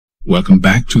Welcome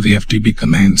back to the FTB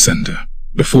Command Center.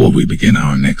 Before we begin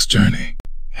our next journey,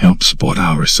 help support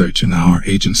our research and our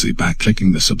agency by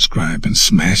clicking the subscribe and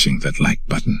smashing that like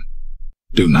button.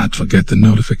 Do not forget the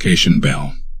notification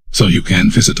bell, so you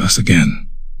can visit us again.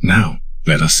 Now,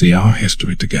 let us see our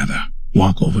history together.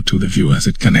 Walk over to the view as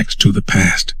it connects to the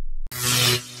past.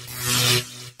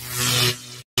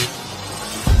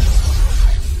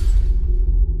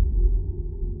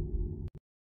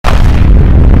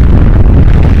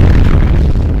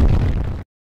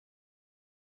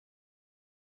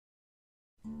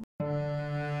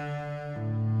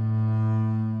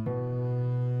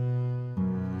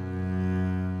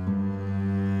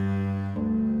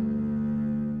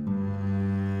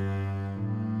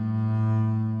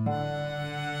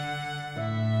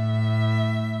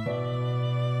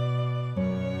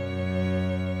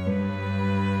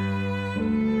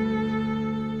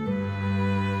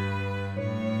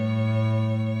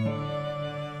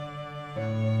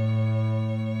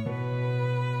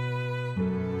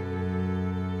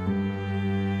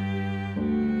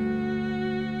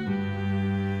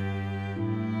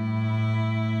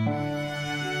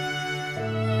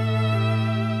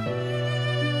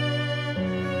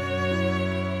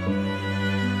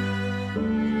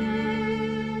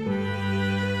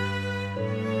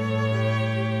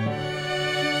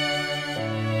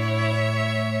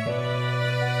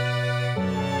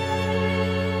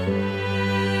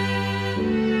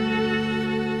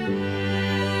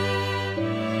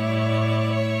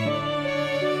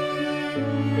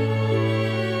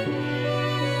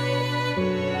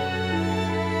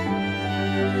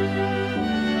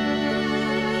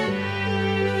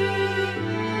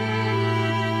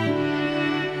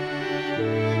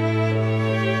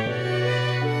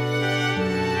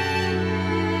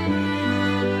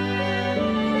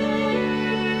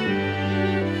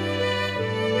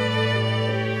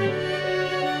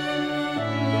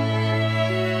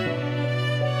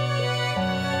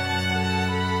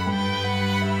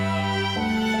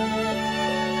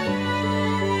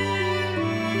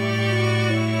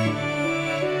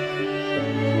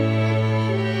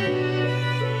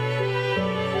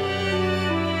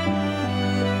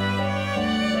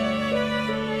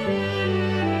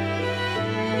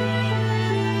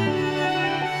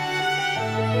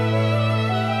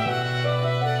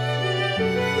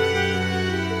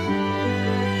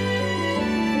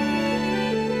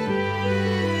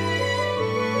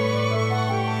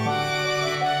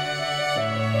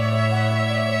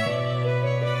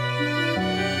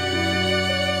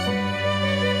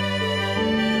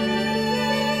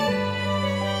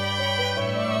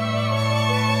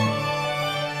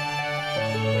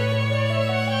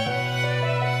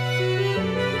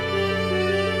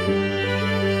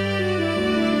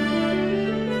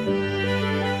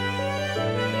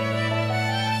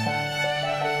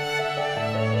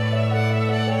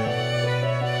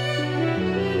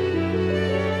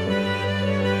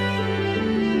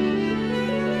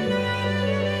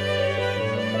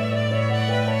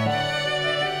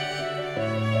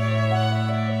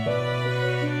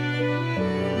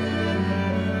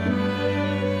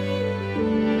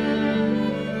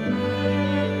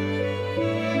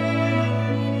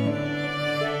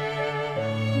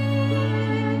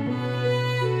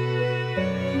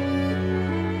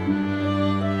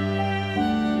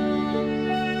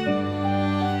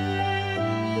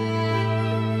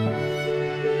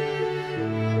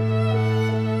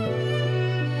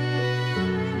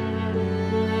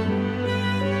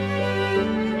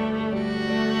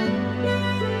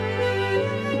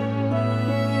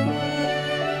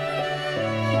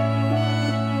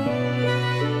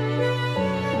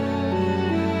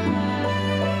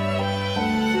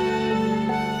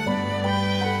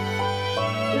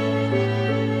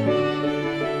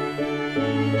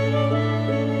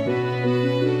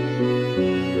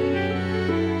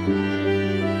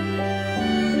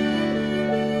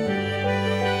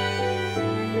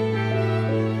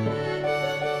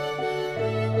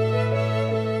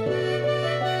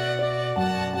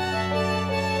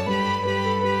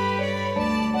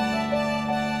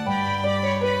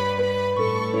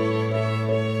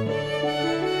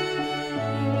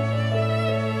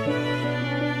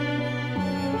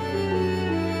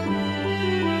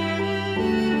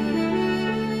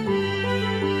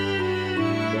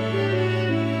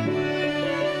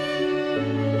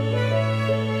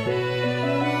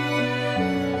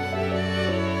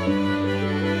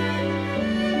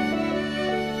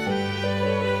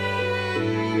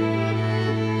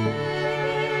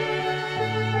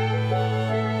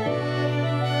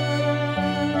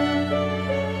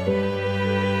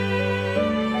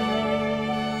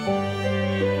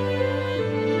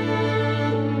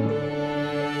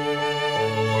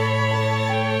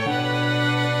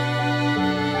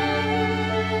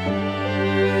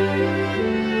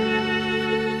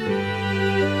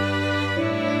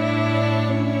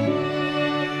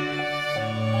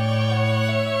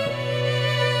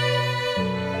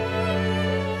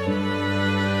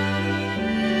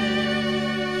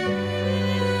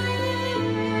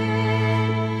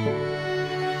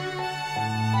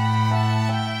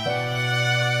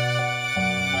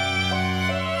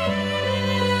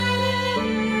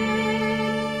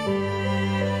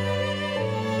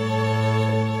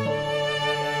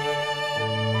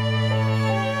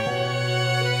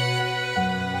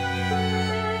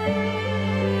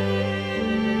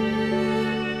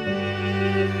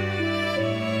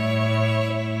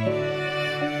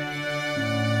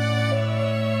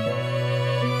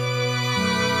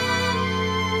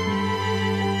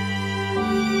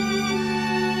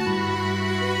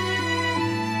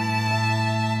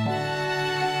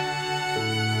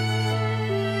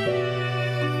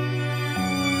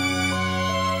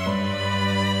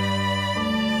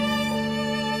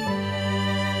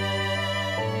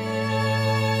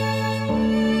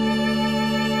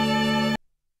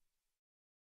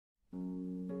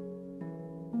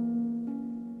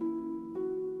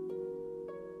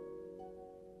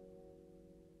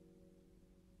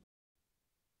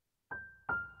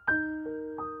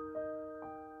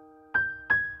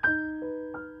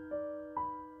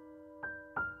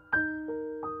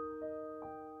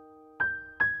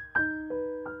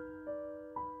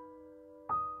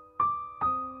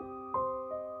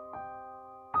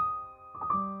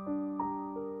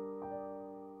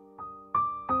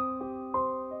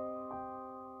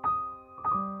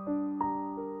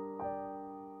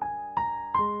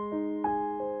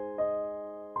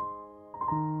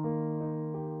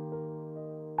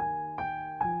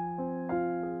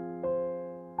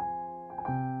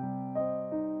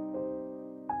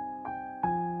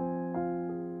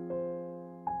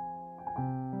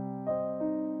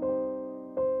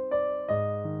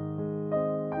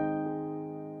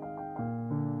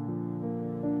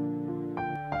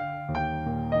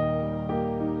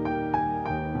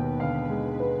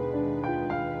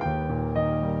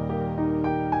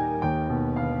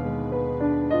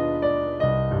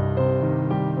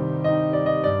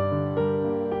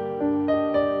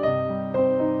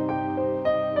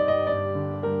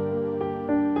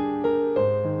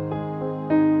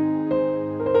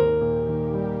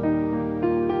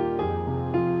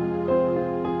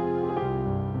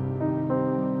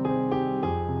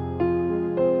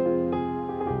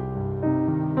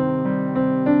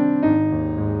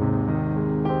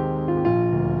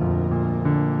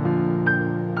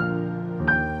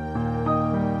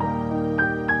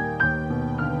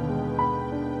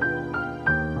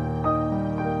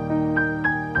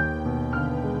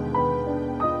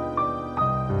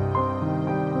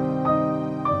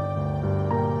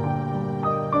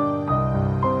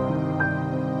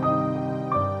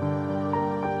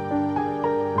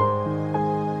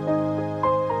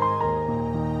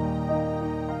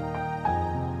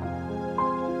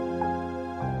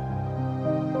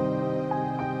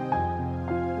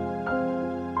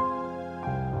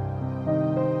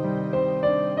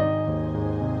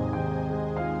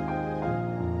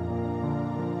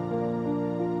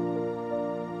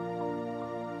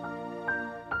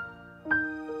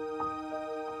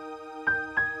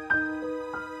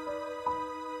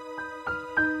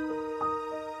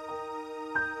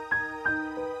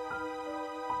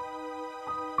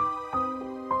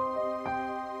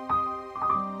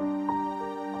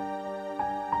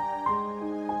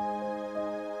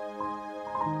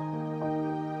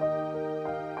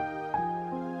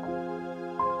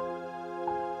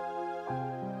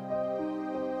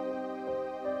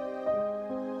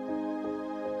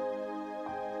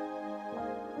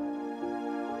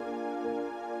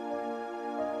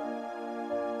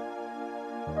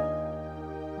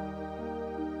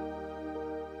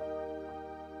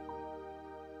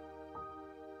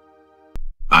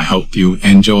 I hope you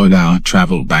enjoyed our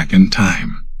travel back in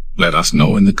time. Let us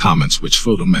know in the comments which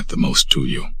photo meant the most to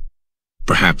you.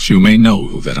 Perhaps you may know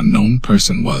who that unknown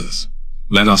person was.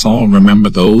 Let us all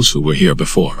remember those who were here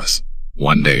before us.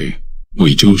 One day,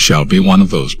 we too shall be one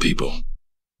of those people.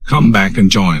 Come back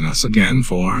and join us again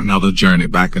for another journey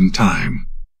back in time.